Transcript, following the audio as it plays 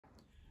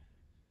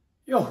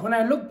When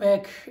I look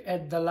back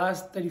at the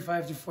last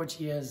 35 to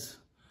 40 years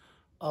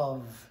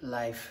of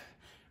life,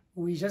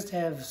 we just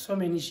have so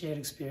many shared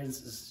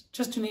experiences.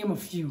 Just to name a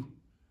few: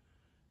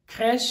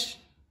 Crash,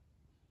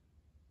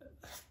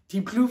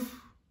 Deep Kloof,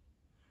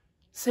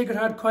 Sacred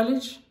Heart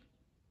College,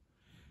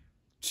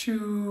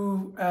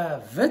 to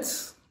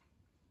Wits,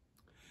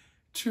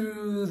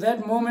 to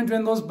that moment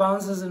when those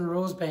bouncers in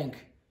Rosebank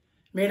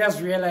made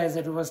us realize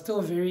that it was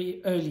still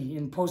very early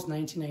in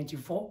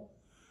post-1994,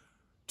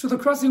 to the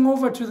crossing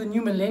over to the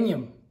new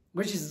millennium,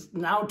 which is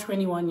now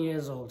 21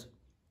 years old,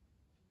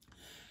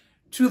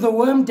 to the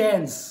worm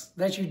dance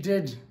that you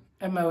did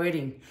at my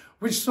wedding,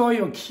 which saw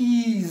your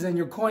keys and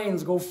your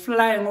coins go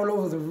flying all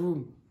over the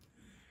room,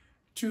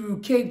 to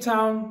Cape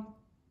Town,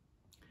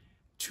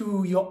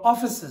 to your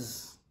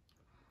offices,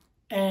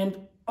 and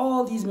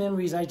all these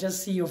memories. I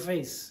just see your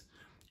face,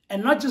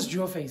 and not just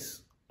your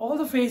face, all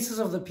the faces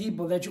of the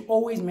people that you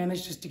always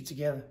managed to stick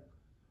together.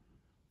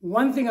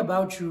 One thing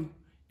about you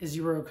is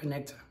you were a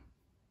connector.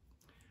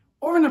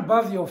 Over and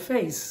above your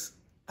face,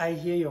 I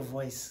hear your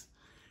voice,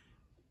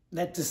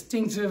 that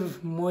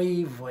distinctive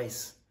Moyi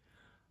voice.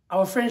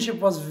 Our friendship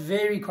was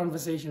very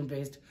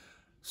conversation-based,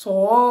 so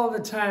all the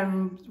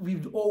time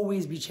we'd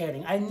always be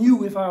chatting. I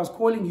knew if I was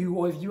calling you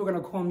or if you were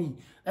going to call me,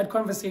 that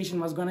conversation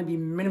was going to be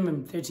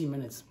minimum 30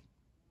 minutes.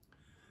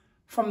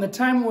 From the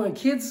time we were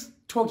kids,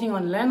 talking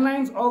on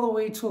landlines, all the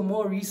way till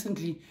more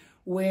recently,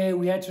 where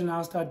we had to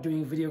now start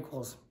doing video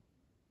calls.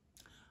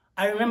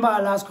 I remember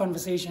our last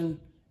conversation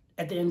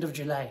at the end of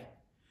July,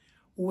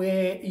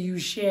 where you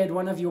shared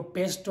one of your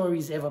best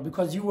stories ever,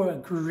 because you were a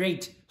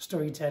great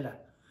storyteller.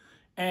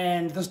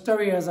 And the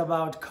story is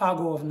about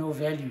cargo of no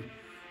value,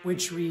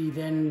 which we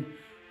then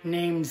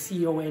named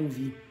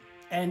CONV.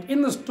 And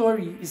in the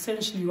story,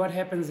 essentially what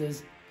happens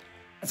is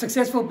a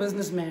successful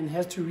businessman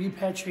has to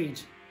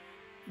repatriate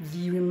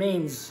the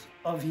remains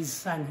of his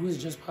son who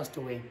has just passed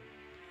away.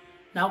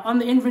 Now, on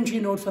the inventory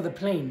note for the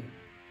plane,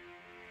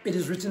 it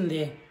is written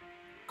there,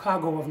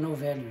 cargo of no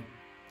value.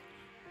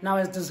 Now,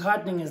 as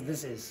disheartening as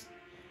this is,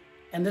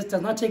 and this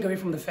does not take away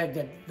from the fact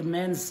that the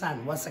man's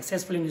son was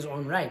successful in his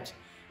own right,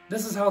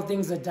 this is how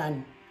things are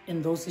done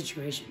in those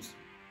situations.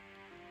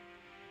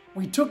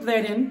 We took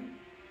that in,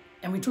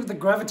 and we took the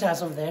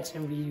gravitas of that,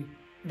 and we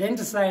then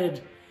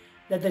decided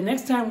that the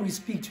next time we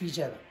speak to each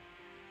other,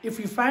 if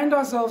we find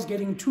ourselves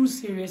getting too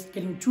serious,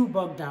 getting too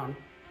bogged down,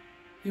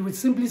 we would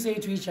simply say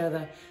to each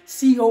other,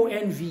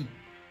 CONV,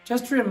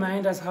 just to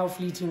remind us how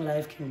fleeting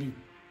life can be.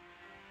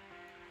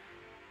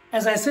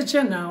 As I sit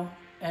here now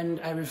and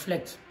I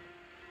reflect,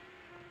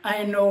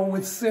 I know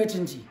with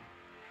certainty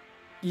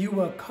you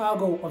were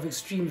cargo of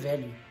extreme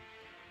value.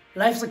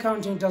 Life's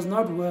accounting does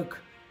not work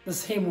the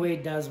same way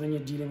it does when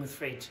you're dealing with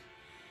freight.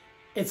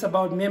 It's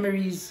about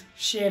memories,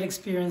 shared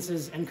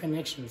experiences, and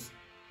connections.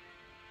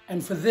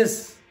 And for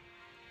this,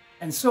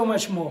 and so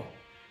much more,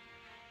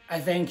 I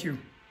thank you.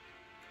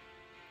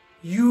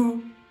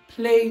 You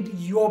played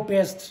your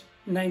best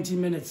 90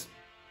 minutes.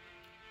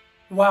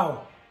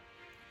 Wow.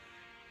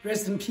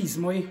 Rest in peace,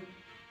 Moyi.